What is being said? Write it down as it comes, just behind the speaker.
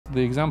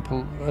The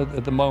example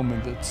at the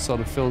moment that sort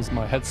of fills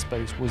my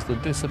headspace was the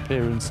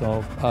disappearance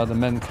of the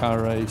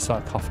Menkaure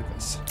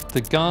sarcophagus.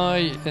 The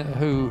guy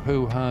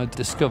who had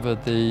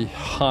discovered the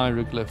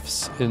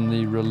hieroglyphs in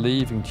the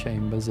relieving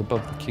chambers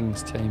above the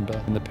king's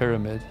chamber in the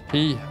pyramid,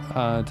 he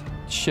had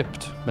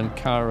shipped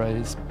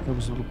Menkaure's, it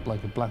was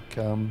like a black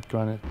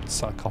granite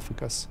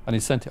sarcophagus, and he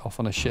sent it off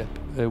on a ship.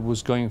 It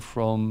was going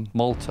from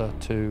Malta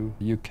to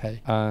the UK,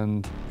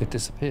 and it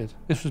disappeared.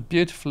 This was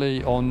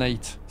beautifully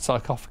ornate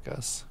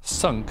sarcophagus,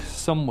 sunk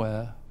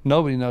somewhere.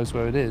 Nobody knows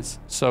where it is.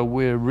 So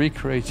we're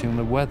recreating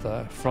the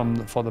weather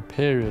for the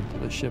period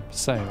that the ship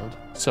sailed,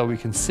 so we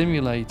can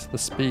simulate the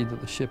speed that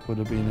the ship would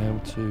have been able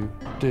to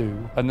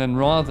do. And then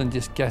rather than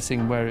just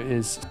guessing where it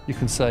is, you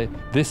can say,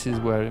 this is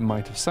where it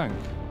might have sank.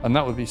 And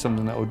that would be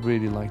something that I would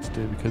really like to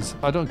do, because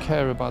I don't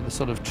care about the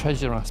sort of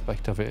treasure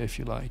aspect of it, if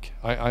you like.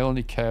 I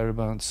only care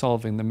about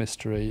solving the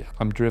mystery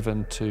I'm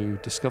driven to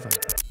discover.